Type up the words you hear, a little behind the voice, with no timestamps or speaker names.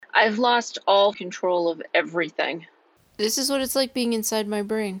I've lost all control of everything. This is what it's like being inside my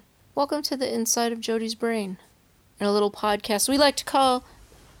brain. Welcome to the inside of Jody's brain. And a little podcast we like to call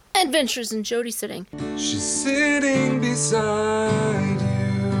Adventures in Jody Sitting. She's sitting beside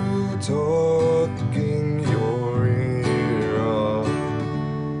you, talking your ear off.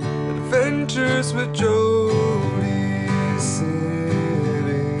 Adventures with Jody,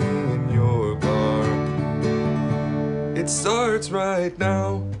 sitting in your car. It starts right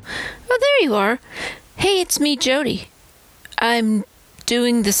now. Oh, there you are. Hey, it's me, Jody. I'm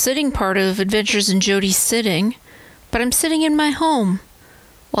doing the sitting part of Adventures in Jody Sitting, but I'm sitting in my home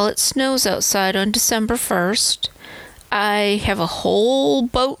while it snows outside on December 1st. I have a whole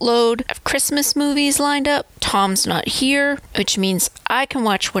boatload of Christmas movies lined up. Tom's not here, which means I can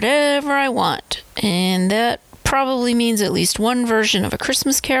watch whatever I want. And that probably means at least one version of A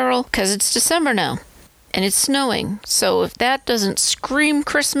Christmas Carol, because it's December now. And it's snowing. So if that doesn't scream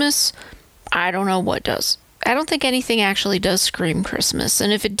Christmas, I don't know what does. I don't think anything actually does scream Christmas.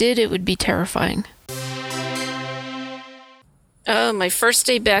 And if it did, it would be terrifying. My first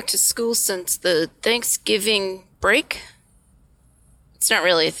day back to school since the Thanksgiving break. It's not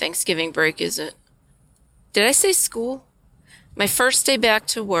really a Thanksgiving break, is it? Did I say school? My first day back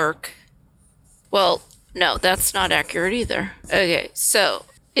to work. Well, no, that's not accurate either. Okay, so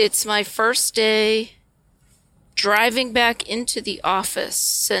it's my first day driving back into the office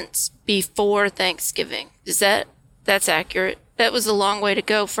since before Thanksgiving. That's accurate? That was a long way to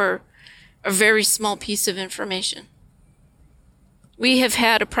go for a very small piece of information. We have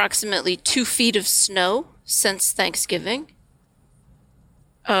had approximately 2 feet of snow since Thanksgiving.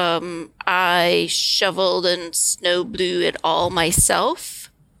 I shoveled and snow blew it all myself,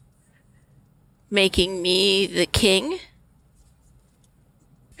 making me the king.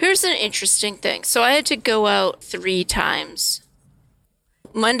 Here's an interesting thing. So I had to go out 3 times.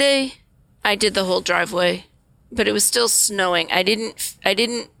 Monday, I did the whole driveway, but it was still snowing. I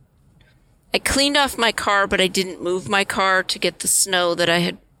cleaned off my car, but I didn't move my car to get the snow that I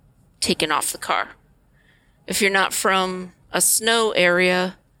had taken off the car. If you're not from a snow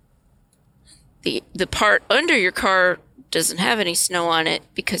area, the part under your car doesn't have any snow on it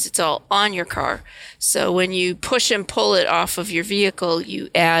because it's all on your car. So when you push and pull it off of your vehicle, you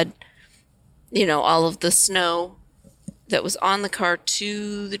add, all of the snow that was on the car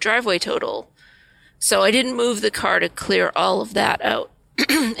to the driveway total. So I didn't move the car to clear all of that out.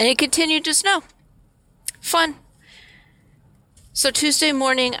 And it continued to snow. Fun. So Tuesday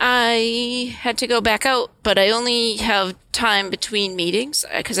morning, I had to go back out, but I only have time between meetings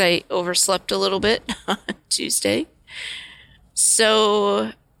because I overslept a little bit on Tuesday.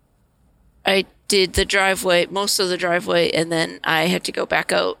 So I did the driveway, most of the driveway, and then I had to go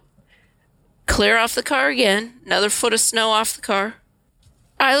back out, clear off the car again, another foot of snow off the car.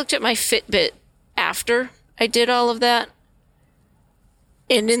 I looked at my Fitbit after I did all of that.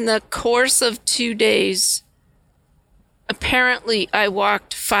 And in the course of 2 days, apparently I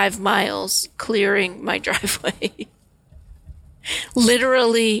walked 5 miles clearing my driveway.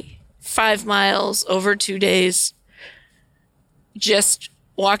 Literally 5 miles over 2 days. Just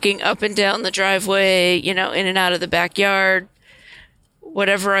walking up and down the driveway, in and out of the backyard.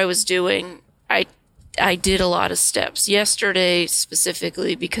 Whatever I was doing, I did a lot of steps. Yesterday,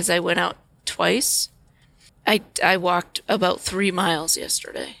 specifically, because I went out twice, I walked about 3 miles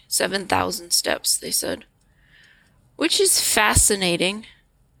yesterday. 7,000 steps, they said. Which is fascinating.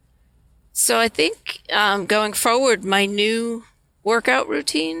 So I think going forward, my new workout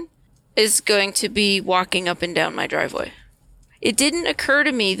routine is going to be walking up and down my driveway. It didn't occur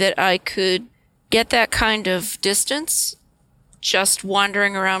to me that I could get that kind of distance just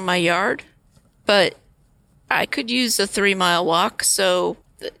wandering around my yard, but I could use a 3-mile walk, so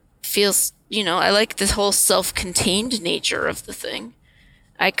it feels, I like the whole self-contained nature of the thing.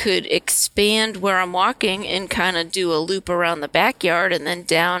 I could expand where I'm walking and kind of do a loop around the backyard and then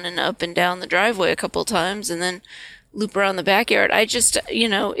down and up and down the driveway a couple times and then loop around the backyard. I just,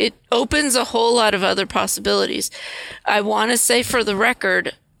 it opens a whole lot of other possibilities. I want to say for the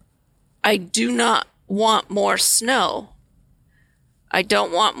record, I do not want more snow. I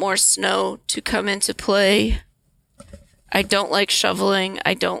don't want more snow to come into play. I don't like shoveling.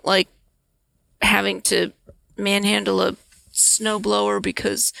 I don't like having to manhandle a snowblower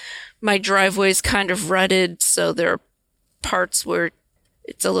because my driveway's kind of rutted, so there are parts where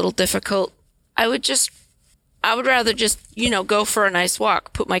it's a little difficult. I would rather just, go for a nice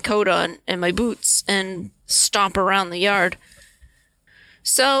walk, put my coat on and my boots and stomp around the yard.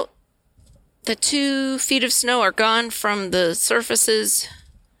 So the 2 feet of snow are gone from the surfaces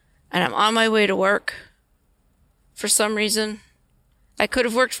and I'm on my way to work for some reason. I could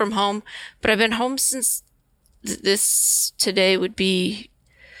have worked from home, but I've been home since this today would be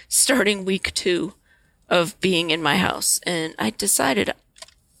starting week 2 of being in my house. And I decided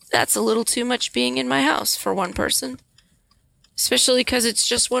that's a little too much being in my house for one person, especially because it's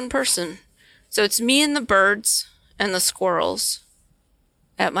just one person. So it's me and the birds and the squirrels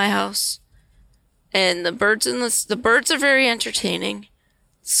at my house. And the birds are very entertaining.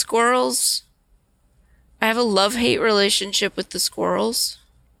 Squirrels, I have a love-hate relationship with the squirrels.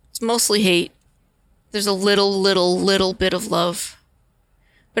 It's mostly hate. There's a little bit of love.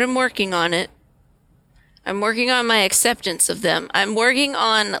 But I'm working on it. I'm working on my acceptance of them. I'm working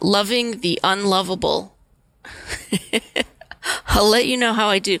on loving the unlovable. I'll let you know how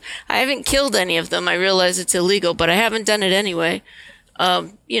I do. I haven't killed any of them. I realize it's illegal, but I haven't done it anyway.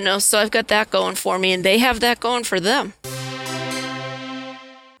 So I've got that going for me, and they have that going for them.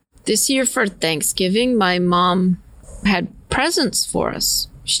 This year for Thanksgiving, my mom had presents for us.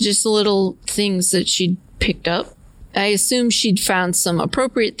 Just little things that she'd picked up. I assume she'd found some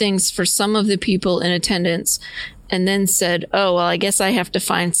appropriate things for some of the people in attendance and then said, oh, well, I guess I have to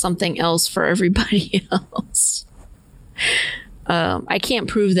find something else for everybody else. I can't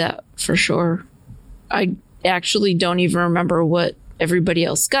prove that for sure. I actually don't even remember what everybody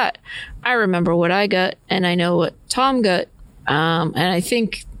else got. I remember what I got, and I know what Tom got. And I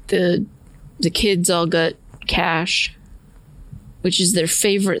think the kids all got cash, which is their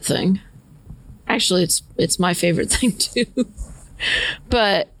favorite thing. Actually, it's my favorite thing too.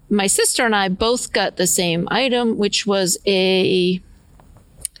 But my sister and I both got the same item, which was I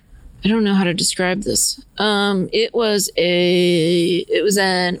don't know how to describe this. It was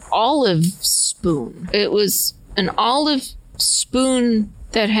an olive spoon. It was an olive spoon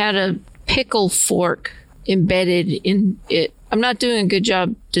that had a pickle fork embedded in it. I'm not doing a good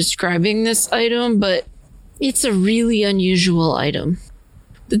job describing this item, but it's a really unusual item.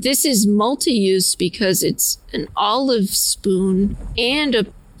 But this is multi-use because it's an olive spoon and a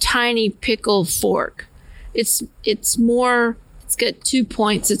tiny pickle fork. It's got 2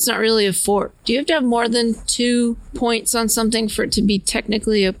 points. It's not really a fork. Do you have to have more than 2 points on something for it to be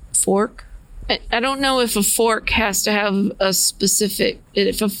technically a fork? I don't know if a fork has to have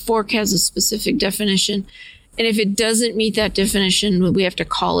if a fork has a specific definition. And if it doesn't meet that definition, we have to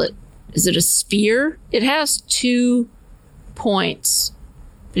call it, is it a spear? It has 2 points.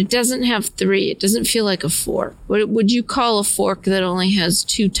 It doesn't have 3. It doesn't feel like a fork. What would you call a fork that only has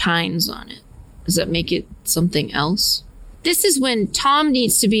 2 tines on it? Does that make it something else? This is when Tom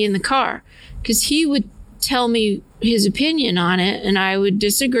needs to be in the car, because he would tell me his opinion on it and I would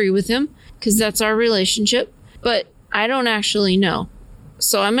disagree with him, because that's our relationship. But I don't actually know.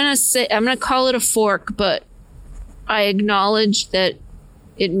 So I'm going to call it a fork, but I acknowledge that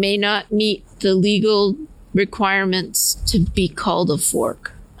it may not meet the legal requirements to be called a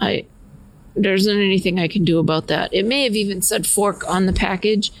fork. There isn't anything I can do about that. It may have even said fork on the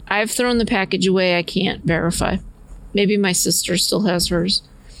package. I've thrown the package away. I can't verify. Maybe my sister still has hers.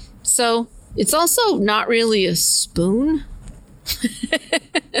 So it's also not really a spoon.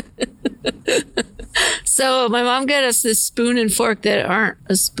 So my mom got us this spoon and fork that aren't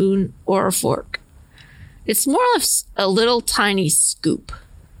a spoon or a fork. It's more of a little tiny scoop.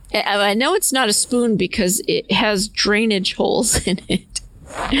 I know it's not a spoon because it has drainage holes in it.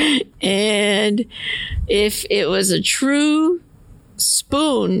 And if it was a true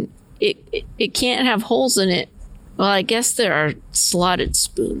spoon, it can't have holes in it. Well, I guess there are slotted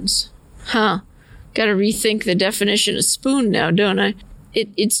spoons. Huh. Gotta rethink the definition of spoon now, don't I?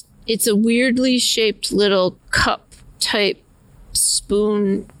 It's a weirdly shaped little cup type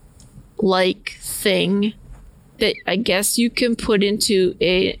spoon like thing that I guess you can put into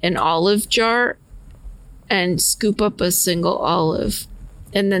an olive jar and scoop up a single olive,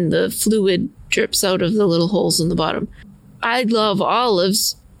 and then the fluid drips out of the little holes in the bottom. I love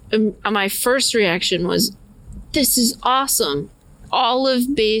olives. My first reaction was, this is awesome.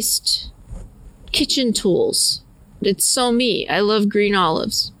 Olive-based kitchen tools. It's so me. I love green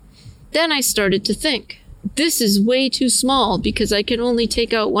olives. Then I started to think, this is way too small because I can only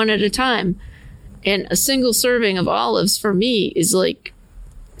take out one at a time. And a single serving of olives for me is like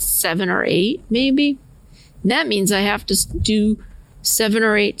 7 or 8, maybe. That means I have to do 7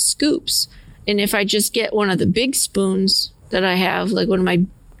 or 8 scoops. And if I just get one of the big spoons that I have, like one of my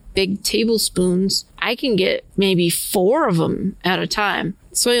big tablespoons, I can get maybe 4 of them at a time.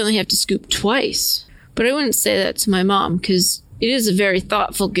 So I only have to scoop twice. But I wouldn't say that to my mom because it is a very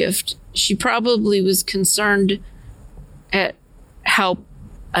thoughtful gift. She probably was concerned at how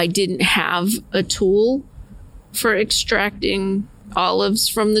I didn't have a tool for extracting olives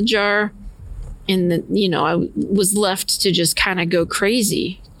from the jar. And I was left to just kind of go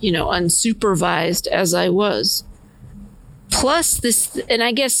crazy, unsupervised as I was. Plus this, and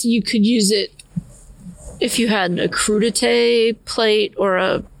I guess you could use it if you had a crudité plate or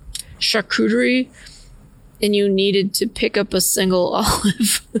a charcuterie and you needed to pick up a single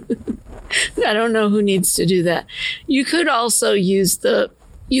olive. I don't know who needs to do that. You could also use the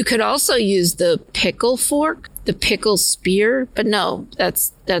pickle fork, the pickle spear, but no,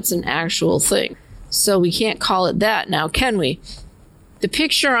 that's an actual thing. So we can't call it that now, can we? The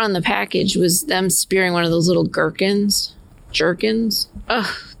picture on the package was them spearing one of those little jerkins.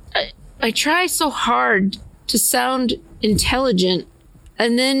 Ugh, I try so hard to sound intelligent,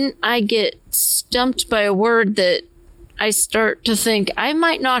 and then I get stumped by a word that I start to think I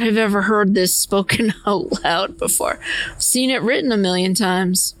might not have ever heard this spoken out loud before. I've seen it written a million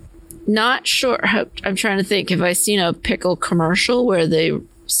times. Not sure. I'm trying to think. Have I seen a pickle commercial where they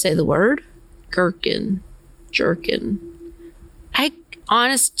say the word? Jerkin. I,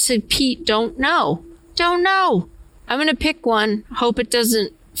 honest to Pete, don't know. I'm going to pick one. Hope it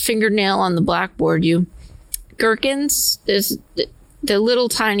doesn't fingernail on the blackboard you. Gherkins is the little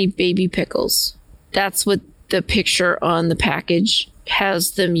tiny baby pickles. That's what the picture on the package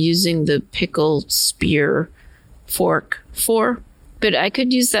has them using the pickle spear fork for. But I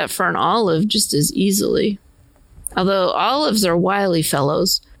could use that for an olive just as easily. Although olives are wily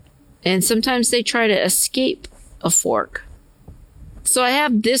fellows, and sometimes they try to escape a fork. So I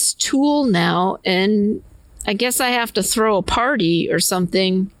have this tool now, and I guess I have to throw a party or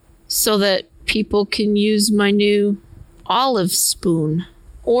something so that people can use my new olive spoon.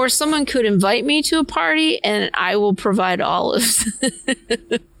 Or someone could invite me to a party and I will provide olives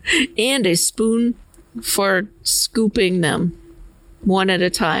and a spoon for scooping them one at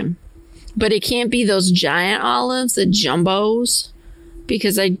a time. But it can't be those giant olives, the jumbos,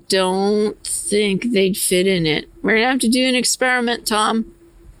 because I don't think they'd fit in it. We're going to have to do an experiment, Tom.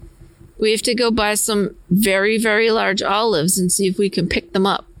 We have to go buy some very, very large olives and see if we can pick them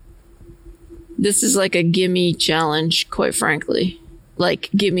up. This is like a gimme challenge, quite frankly. Like,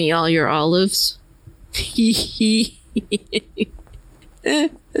 give me all your olives. I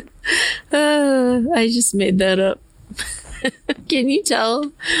just made that up. Can you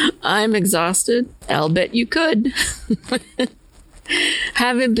tell I'm exhausted? I'll bet you could.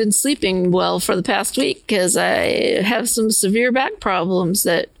 Haven't been sleeping well for the past week because I have some severe back problems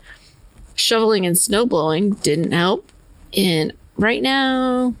that shoveling and snowblowing didn't help. And right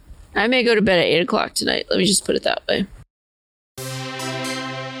now, I may go to bed at 8 o'clock tonight. Let me just put it that way.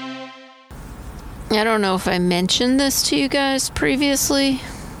 I don't know if I mentioned this to you guys previously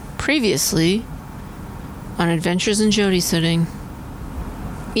on Adventures in Jody Sitting.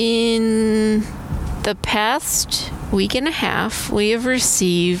 In the past week and a half, we have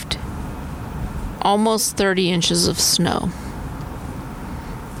received almost 30 inches of snow.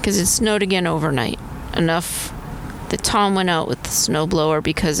 Because it snowed again overnight. Enough that Tom went out with the snowblower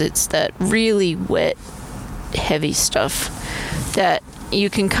because it's that really wet, heavy stuff that you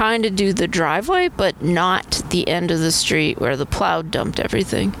can kind of do the driveway, but not the end of the street where the plow dumped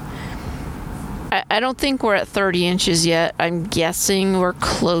everything. I don't think we're at 30 inches yet. I'm guessing we're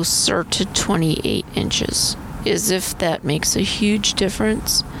closer to 28 inches, as if that makes a huge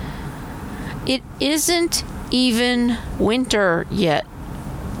difference. It isn't even winter yet.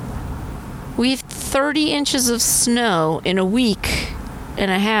 We've 30 inches of snow in a week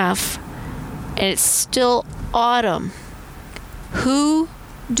and a half, and it's still autumn. Who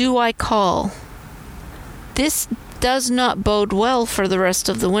do I call? This does not bode well for the rest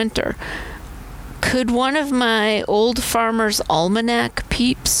of the winter. Could one of my old Farmer's Almanac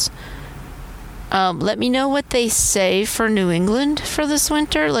peeps let me know what they say for New England for this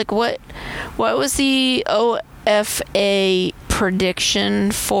winter? Like what was the OFA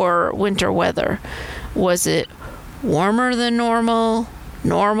prediction for winter weather? Was it warmer than normal,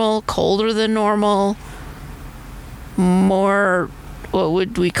 colder than normal, more, what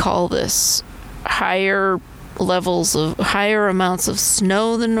would we call this, higher amounts of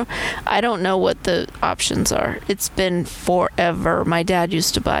snow than, I don't know what the options are. It's been forever. My dad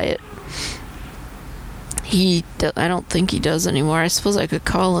used to buy it. I don't think he does anymore. I suppose I could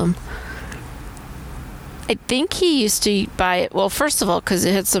call him. I think he used to buy it, well, first of all, because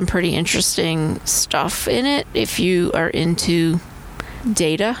it had some pretty interesting stuff in it if you are into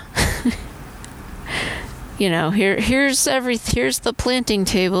data. Here's the planting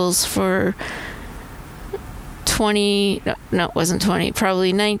tables for probably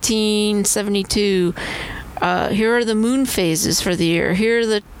 1972. Here are the moon phases for the year. Here's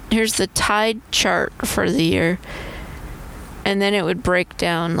the tide chart for the year. And then it would break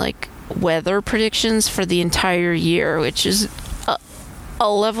down like weather predictions for the entire year, which is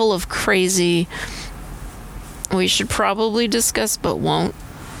a level of crazy we should probably discuss but won't.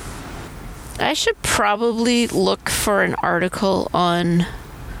 I should probably look for an article on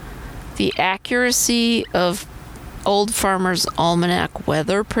the accuracy of Old Farmer's Almanac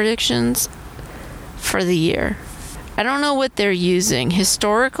weather predictions for the year. I don't know what they're using.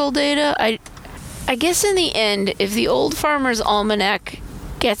 Historical data? I guess in the end, if the Old Farmer's Almanac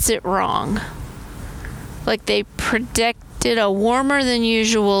gets it wrong, like they predicted a warmer than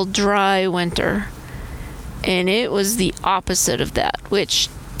usual dry winter, and it was the opposite of that, which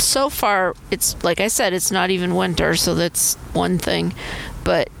so far, it's like I said, it's not even winter, so that's one thing,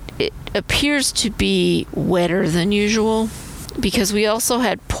 but it appears to be wetter than usual because we also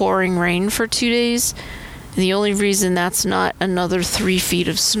had pouring rain for 2 days. And the only reason that's not another 3 feet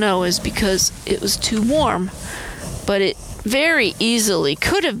of snow is because it was too warm, but it very easily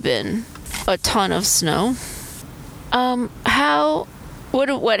could have been a ton of snow.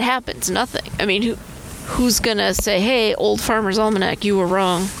 What happens? Nothing. I mean, who's gonna say, hey, Old Farmer's Almanac, you were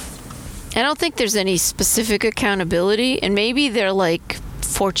wrong? I don't think there's any specific accountability, and maybe they're like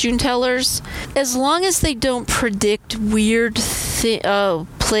fortune tellers. As long as they don't predict weird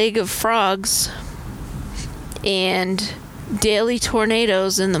plague of frogs and daily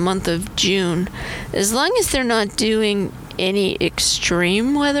tornadoes in the month of June, as long as they're not doing any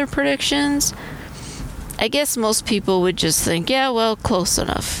extreme weather predictions, I guess most people would just think, yeah, well, close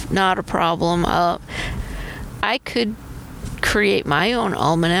enough, not a problem. I could create my own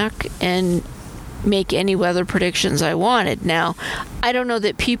almanac and make any weather predictions I wanted. Now, I don't know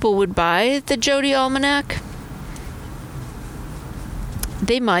that people would buy the Jody Almanac.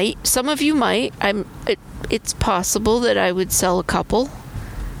 They might. Some of you might. It's possible that I would sell a couple.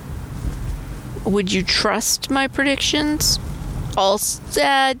 Would you trust my predictions?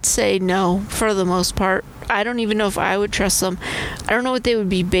 I'd say no, for the most part. I don't even know if I would trust them. I don't know what they would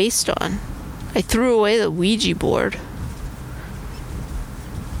be based on. I threw away the Ouija board.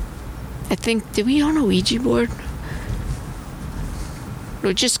 I think, did we own a Ouija board?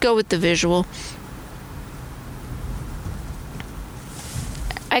 We'll just go with the visual.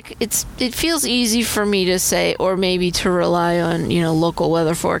 It feels easy for me to say, or maybe to rely on, local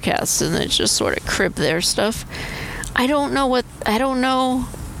weather forecasts and then just sort of crib their stuff. I don't know.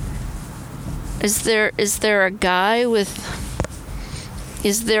 Is there a guy with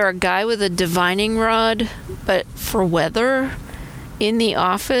a divining rod, but for weather, in the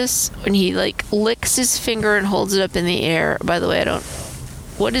office, when he licks his finger and holds it up in the air? By the way,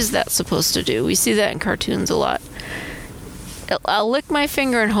 what is that supposed to do? We see that in cartoons a lot. I'll lick my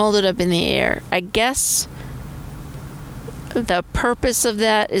finger and hold it up in the air. I guess the purpose of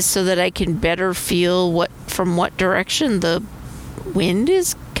that is so that I can better feel from what direction the wind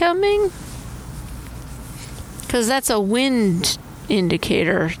is coming. Because that's a wind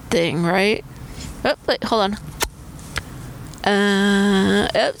indicator thing, right? Oh, wait, hold on.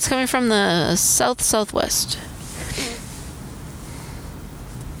 It's coming from the southwest.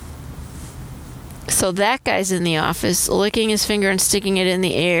 So that guy's in the office, licking his finger and sticking it in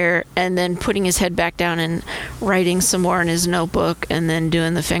the air, and then putting his head back down and writing some more in his notebook, and then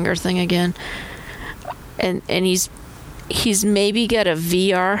doing the finger thing again. And he's maybe got a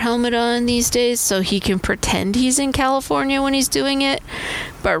VR helmet on these days, so he can pretend he's in California when he's doing it,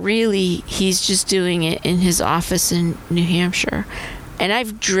 but really he's just doing it in his office in New Hampshire. And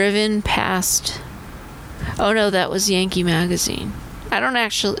I've driven past. Oh no, that was Yankee Magazine. I don't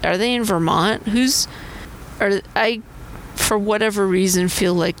actually. Are they in Vermont? I, for whatever reason,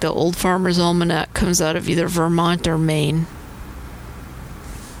 feel like the Old Farmer's Almanac comes out of either Vermont or Maine.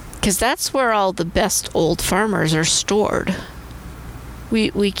 Because that's where all the best old farmers are stored.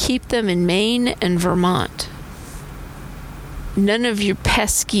 We keep them in Maine and Vermont. None of your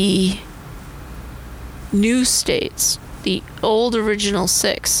pesky new states. The old original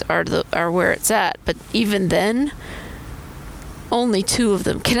 6 are where it's at. But even then, only 2 of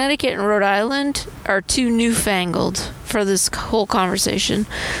them, Connecticut and Rhode Island, are too newfangled for this whole conversation.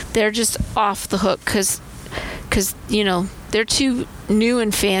 They're just off the hook because they're too new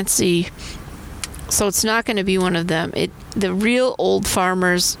and fancy, so it's not going to be one of them. The real old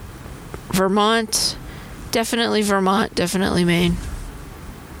farmers, Vermont, definitely Maine.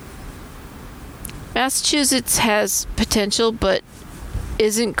 Massachusetts has potential, but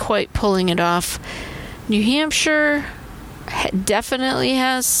isn't quite pulling it off. New Hampshire definitely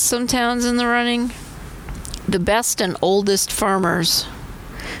has some towns in the running. The best and oldest farmers,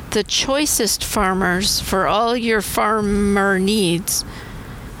 the choicest farmers for all your farmer needs,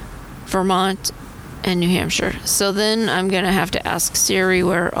 Vermont and New Hampshire. So then I'm going to have to ask Siri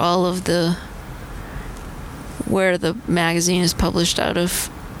where the magazine is published out of.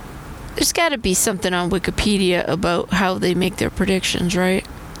 There's got to be something on Wikipedia about how they make their predictions, right?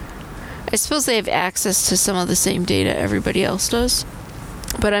 I suppose they have access to some of the same data everybody else does.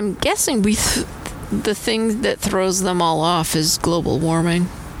 But I'm guessing the thing that throws them all off is global warming,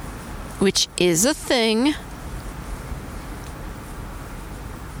 which is a thing.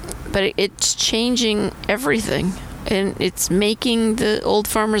 But it's changing everything. And it's making the Old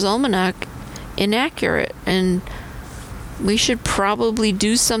Farmer's Almanac inaccurate. And we should probably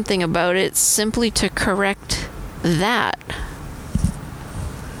do something about it simply to correct that.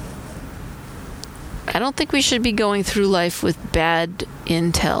 I don't think we should be going through life with bad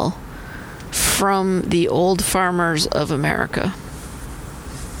intel from the old farmers of America.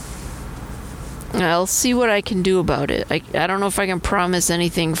 I'll see what I can do about it. I don't know if I can promise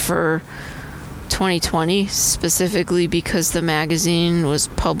anything for 2020, specifically because the magazine was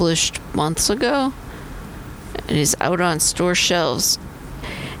published months ago. It is out on store shelves.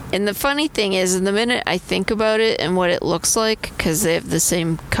 And the funny thing is, in the minute I think about it and what it looks like, because they have the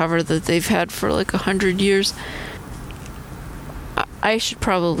same cover that they've had for like 100 years, I should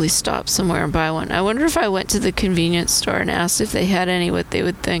probably stop somewhere and buy one. I wonder if I went to the convenience store and asked if they had any, what they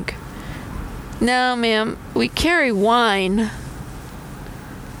would think. No, ma'am, we carry wine,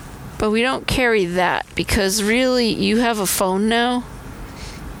 but we don't carry that, because really, you have a phone now,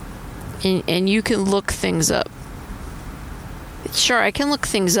 and you can look things up. Sure, I can look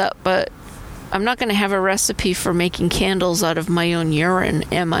things up, but I'm not going to have a recipe for making candles out of my own urine,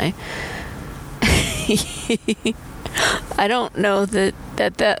 am I? I don't know that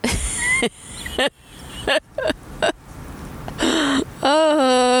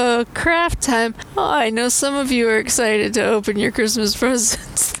Oh, craft time. Oh, I know some of you are excited to open your Christmas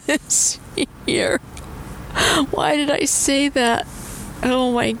presents this year. Why did I say that?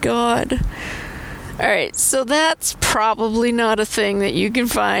 Oh my god. Alright, so that's probably not a thing that you can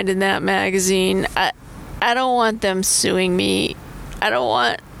find in that magazine. I don't want them suing me. I don't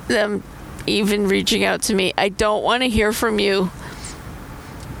want them even reaching out to me. I don't want to hear from you.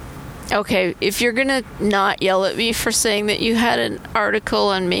 Okay, if you're gonna not yell at me for saying that you had an article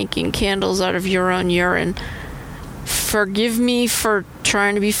on making candles out of your own urine, forgive me for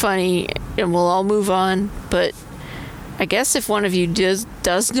trying to be funny, and we'll all move on. But I guess if one of you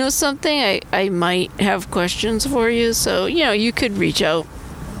does know something, I might have questions for you. So, you could reach out.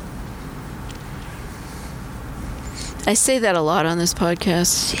 I say that a lot on this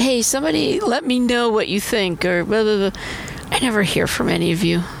podcast. Hey, somebody let me know what you think, or blah, blah, blah. I never hear from any of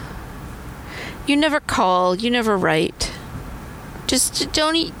you. You never call, you never write. Just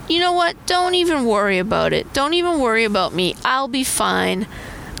don't, you know what? Don't even worry about it. Don't even worry about me. I'll be fine.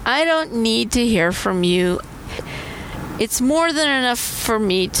 I don't need to hear from you. It's more than enough for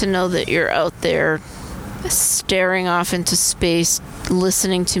me to know that you're out there staring off into space,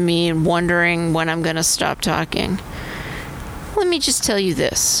 listening to me and wondering when I'm going to stop talking. Let me just tell you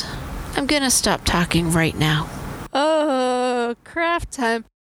this. I'm going to stop talking right now. Oh, craft time.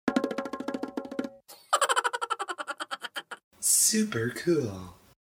 Super cool.